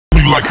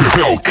like a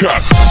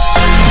Hellcat.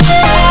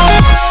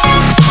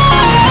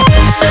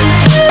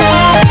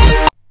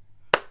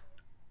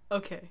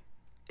 Okay,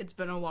 it's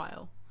been a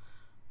while.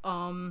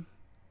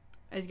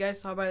 As you guys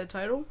saw by the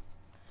title,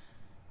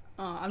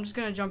 I'm just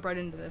gonna jump right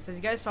into this. As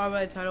you guys saw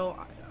by the title,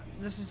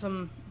 this is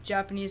some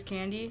Japanese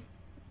candy.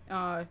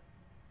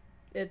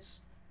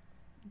 It's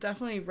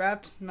definitely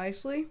wrapped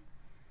nicely.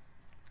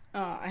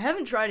 I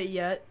haven't tried it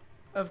yet,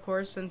 of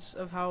course, since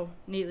of how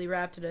neatly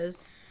wrapped it is.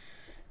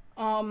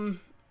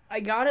 I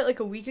got it like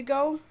a week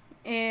ago,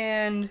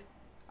 and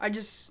I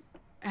just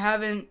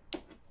haven't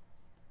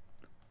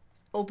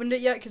opened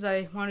it yet because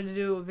I wanted to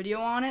do a video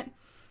on it.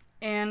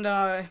 And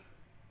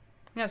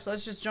yeah, so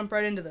let's just jump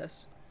right into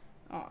this.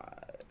 If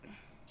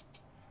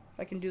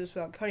I can do this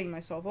without cutting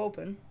myself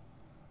open.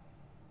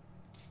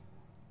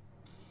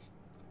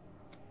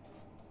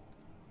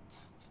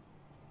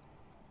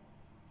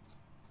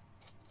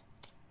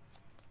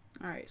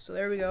 Alright, so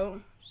there we go.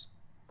 Just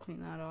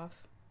clean that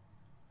off.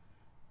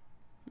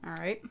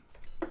 Alright.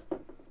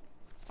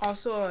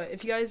 Also,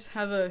 if you guys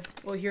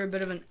will hear a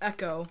bit of an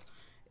echo,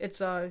 it's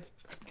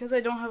because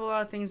I don't have a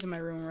lot of things in my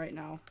room right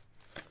now.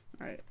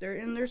 Alright,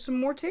 there's some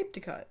more tape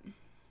to cut.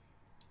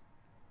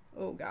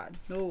 Oh god,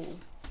 no.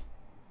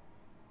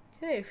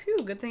 Okay, phew,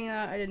 good thing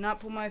I did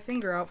not pull my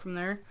finger out from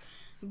there,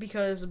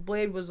 because the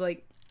blade was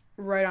like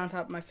right on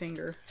top of my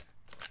finger.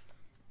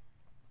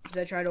 Because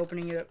I tried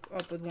opening it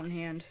up with one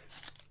hand.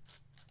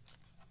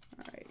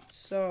 Alright,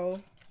 so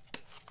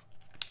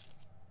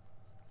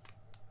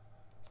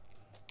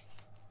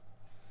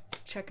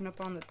checking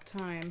up on the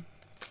time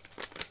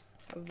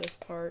of this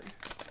part.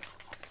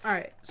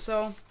 Alright,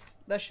 so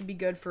that should be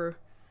good for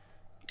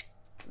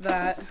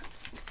that.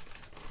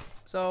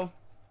 So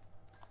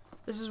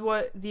this is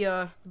what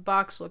the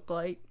box looks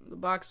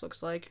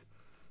like.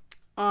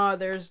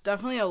 There's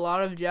definitely a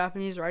lot of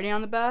Japanese writing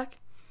on the back,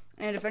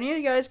 and if any of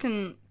you guys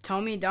can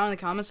tell me down in the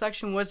comment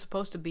section what it's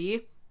supposed to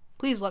be,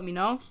 please let me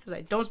know, because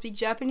I don't speak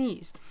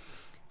Japanese.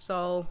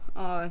 So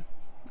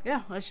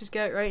yeah, let's just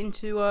get right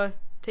into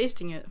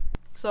tasting it.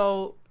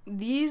 So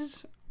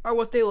these are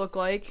what they look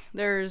like.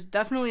 There's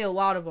definitely a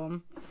lot of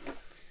them,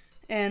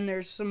 and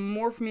there's some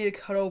more for me to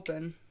cut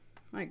open.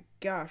 My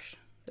gosh,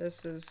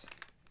 this is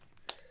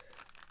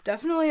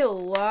definitely a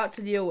lot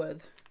to deal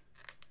with.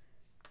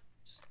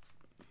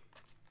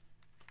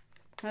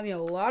 Having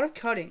a lot of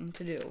cutting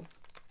to do,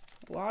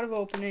 a lot of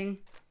opening,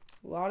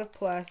 a lot of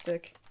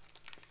plastic.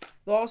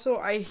 But also,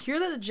 I hear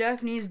that the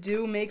Japanese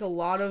do make a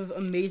lot of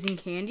amazing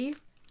candy.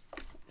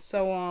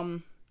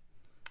 So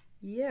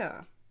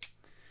yeah.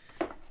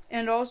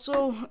 And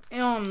also,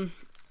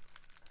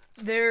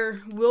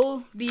 there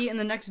will be in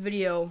the next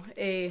video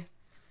a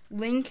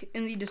link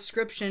in the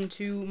description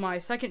to my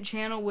second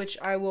channel, which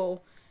I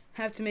will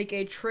have to make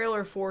a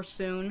trailer for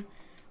soon.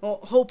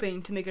 Well,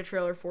 hoping to make a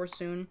trailer for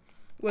soon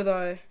with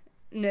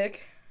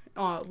Nick.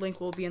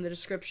 Link will be in the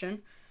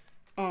description.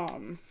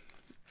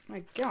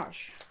 My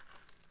gosh,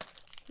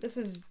 this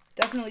is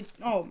definitely.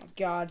 Oh my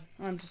god,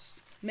 I'm just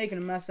making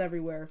a mess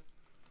everywhere.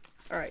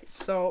 All right,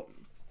 so.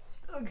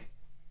 Okay.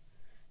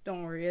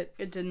 Don't worry,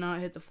 it did not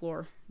hit the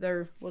floor.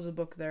 There was a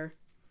book there.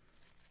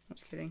 I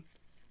was kidding.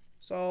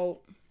 So,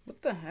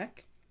 what the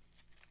heck?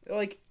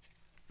 Like,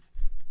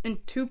 in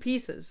two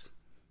pieces.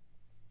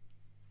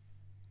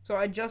 So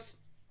I just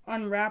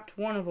unwrapped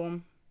one of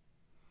them,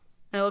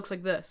 and it looks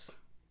like this.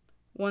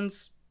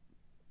 One's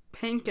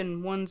pink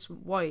and one's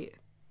white.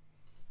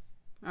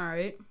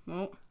 Alright,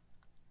 well.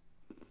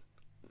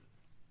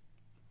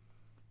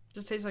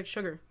 Just tastes like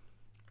sugar.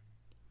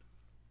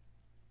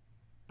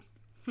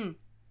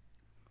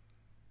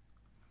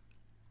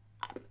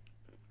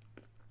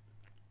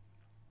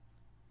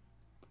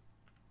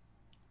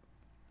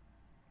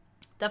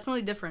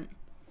 Definitely different.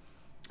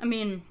 I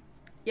mean,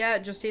 yeah,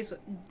 it just tastes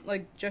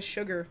like just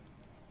sugar,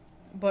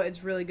 but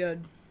it's really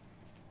good.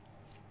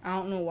 I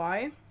don't know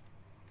why.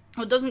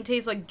 Well, it doesn't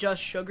taste like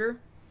just sugar.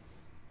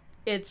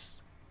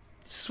 It's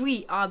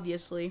sweet,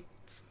 obviously,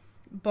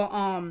 but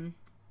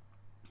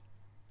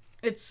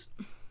it's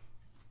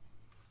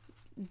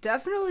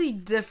definitely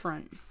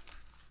different.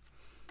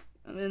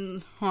 And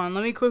then, hold on,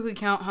 let me quickly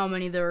count how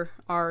many there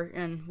are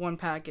in one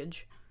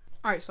package.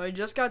 Alright, so I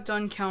just got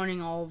done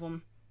counting all of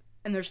them.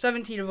 And there's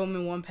 17 of them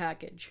in one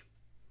package.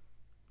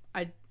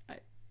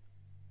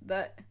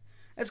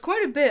 That's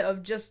quite a bit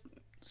of just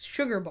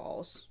sugar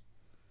balls.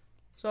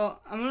 So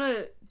I'm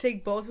gonna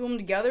take both of them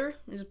together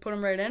and just put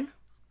them right in.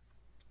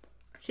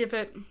 See if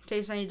it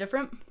tastes any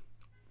different.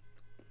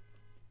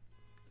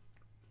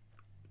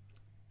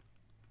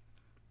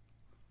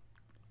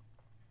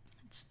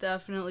 It's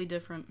definitely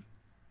different.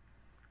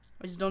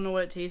 I just don't know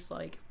what it tastes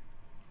like.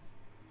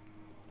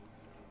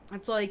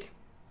 It's like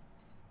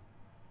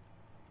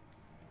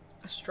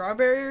a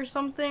strawberry or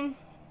something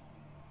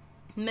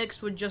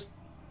mixed with just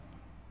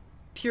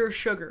pure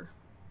sugar.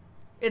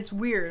 It's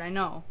weird, I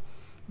know.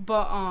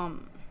 But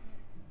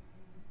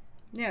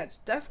yeah, it's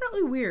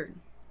definitely weird.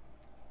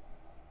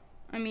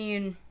 I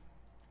mean,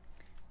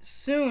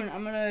 soon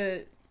I'm gonna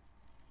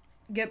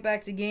get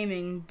back to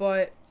gaming,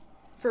 but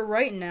for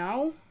right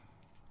now,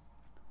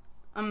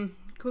 I'm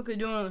quickly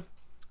doing a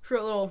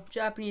short little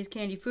Japanese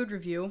candy food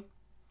review,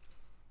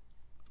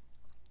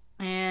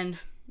 and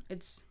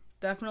it's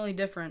definitely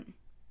different.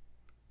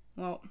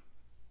 Well,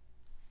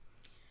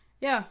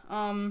 yeah,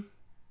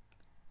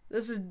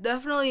 this is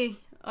definitely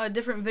a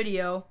different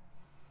video.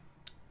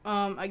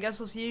 I guess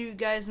I'll see you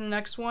guys in the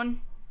next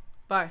one.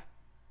 Bye.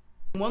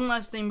 One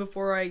last thing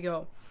before I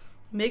go.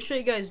 Make sure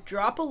you guys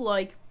drop a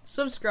like,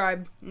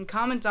 subscribe, and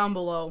comment down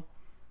below,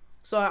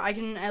 so I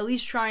can at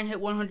least try and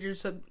hit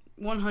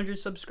 100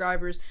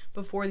 subscribers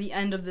before the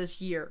end of this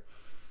year.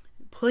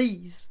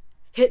 Please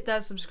hit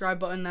that subscribe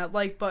button, that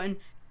like button,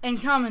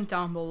 and comment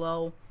down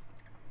below.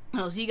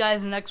 I'll see you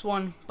guys in the next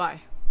one.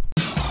 Bye.